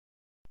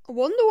I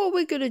wonder what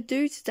we're going to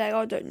do today.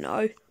 I don't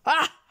know.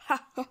 Ah,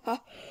 ha, ha,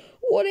 ha.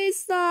 What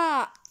is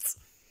that?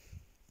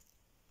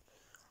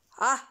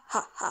 Ha,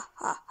 ha, ha,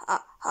 ha,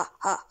 ha, ha,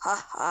 ha,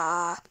 ha,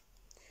 ha.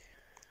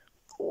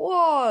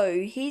 Whoa,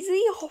 is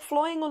he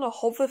flying on a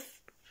hover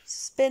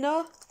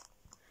spinner?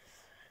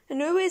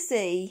 And who is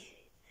he?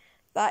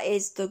 That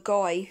is the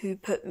guy who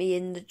put me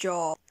in the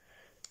jar.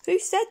 Who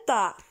said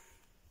that?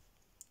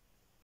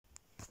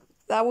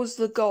 That was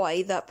the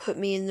guy that put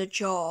me in the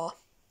jar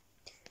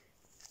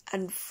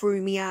and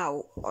threw me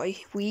out.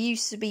 We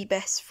used to be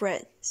best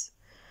friends,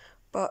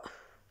 but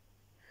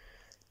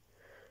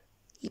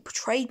he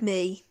betrayed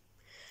me.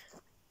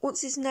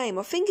 What's his name?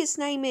 I think his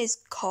name is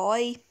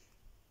Kai.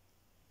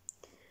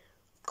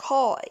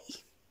 Kai.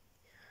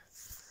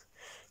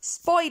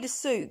 Spider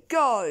suit,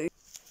 go!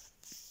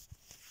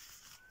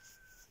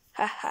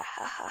 Ha ha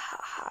ha ha ha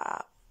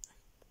ha.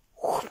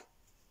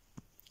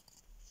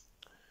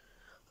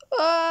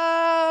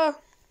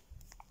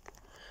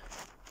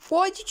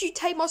 Why did you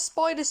take my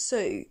spider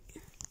suit?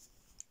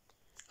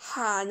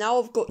 Ha, now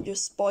I've got your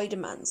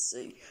Spider-Man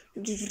suit.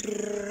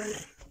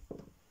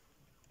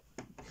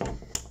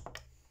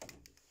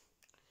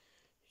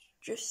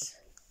 Just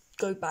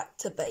go back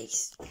to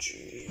base.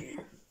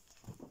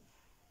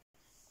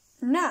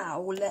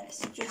 Now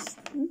let's just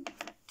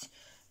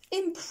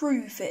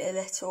improve it a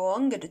little.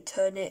 I'm going to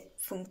turn it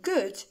from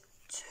good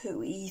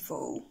to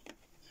evil.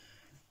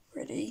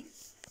 Ready?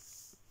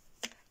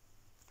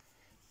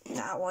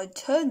 Now I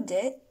turned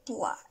it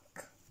black.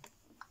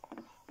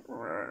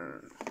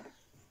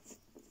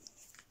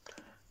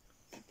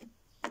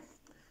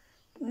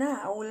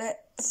 Now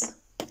let's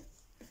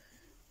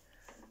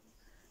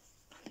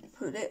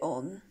put it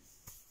on.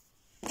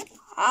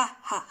 Ha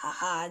ha ha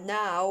ha.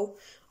 Now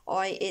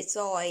it's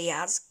I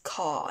as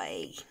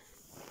Kai.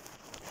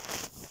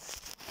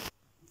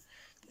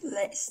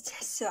 Let's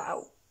test it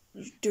out.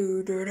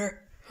 Do do do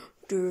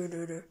do do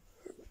do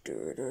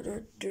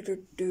do do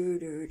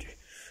do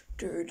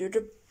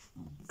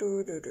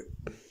do do do.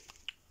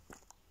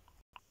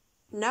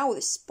 Now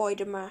the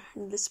Spider-Man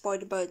and the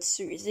Spider-Bird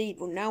suit is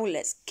evil. Now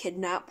let's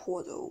kidnap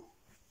Waddle.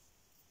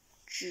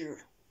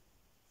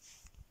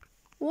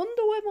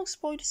 Wonder where my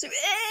spider suit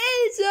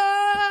is.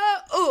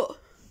 Oh,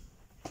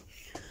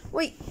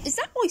 wait, is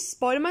that my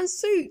Spider-Man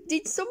suit?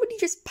 Did somebody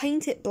just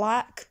paint it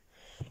black?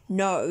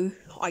 No,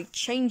 I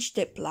changed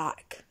it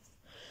black.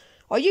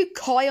 Are you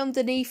Kai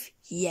underneath?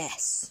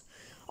 Yes.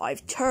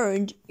 I've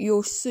turned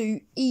your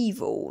suit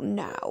evil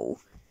now.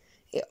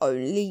 It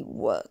only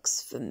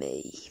works for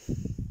me.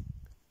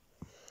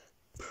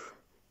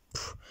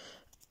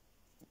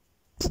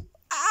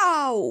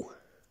 Ow!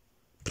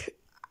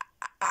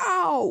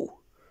 Ow!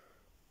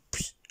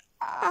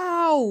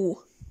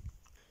 Ow!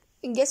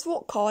 And guess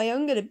what, Kai?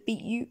 I'm gonna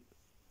beat you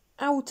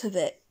out of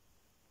it.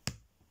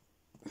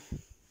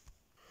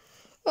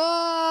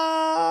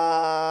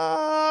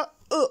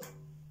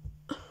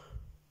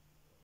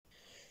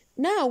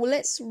 Now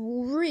let's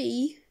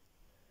re-equip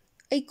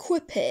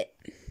it.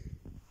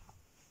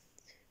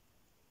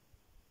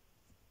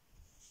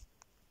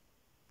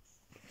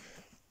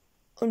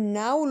 And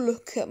now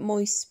look at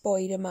my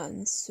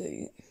Spider-Man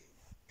suit.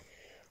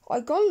 I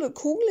gotta look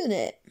cool in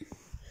it.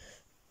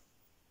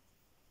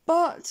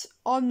 But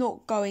I'm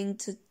not going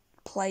to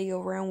play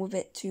around with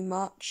it too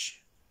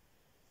much.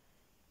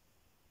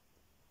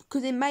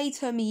 Because it may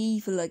turn me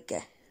evil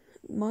again.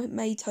 It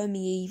may turn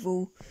me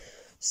evil.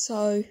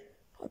 So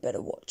I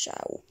better watch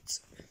out.